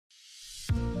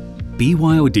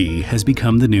BYOD has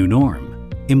become the new norm.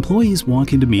 Employees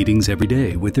walk into meetings every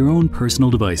day with their own personal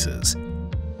devices.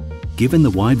 Given the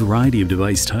wide variety of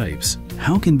device types,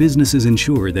 how can businesses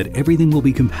ensure that everything will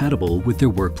be compatible with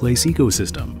their workplace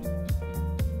ecosystem?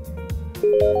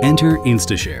 Enter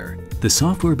InstaShare, the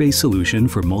software-based solution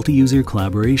for multi-user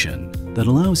collaboration that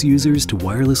allows users to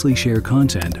wirelessly share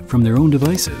content from their own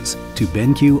devices to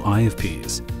BenQ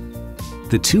IFPs.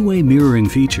 The two-way mirroring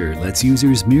feature lets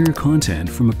users mirror content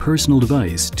from a personal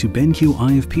device to BenQ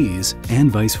IFPs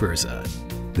and vice versa.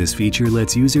 This feature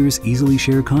lets users easily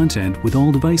share content with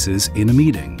all devices in a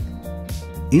meeting.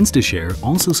 InstaShare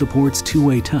also supports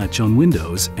two-way touch on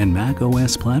Windows and Mac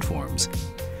OS platforms.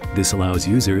 This allows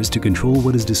users to control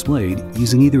what is displayed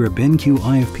using either a BenQ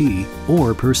IFP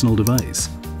or personal device.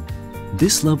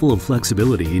 This level of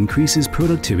flexibility increases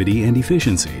productivity and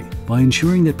efficiency by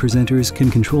ensuring that presenters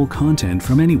can control content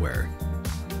from anywhere.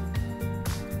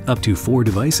 Up to 4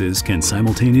 devices can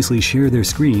simultaneously share their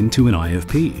screen to an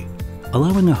IFP,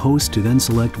 allowing a host to then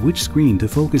select which screen to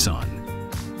focus on.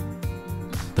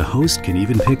 The host can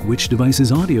even pick which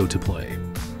device's audio to play.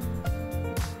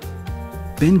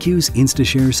 BenQ's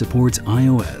InstaShare supports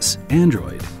iOS,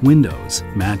 Android, Windows,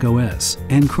 Mac OS,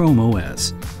 and Chrome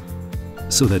OS,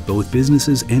 so that both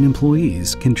businesses and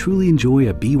employees can truly enjoy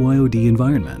a BYOD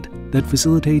environment that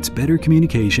facilitates better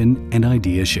communication and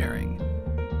idea sharing.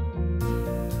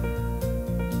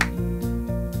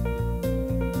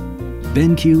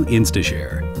 BenQ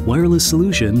InstaShare, wireless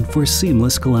solution for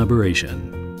seamless collaboration.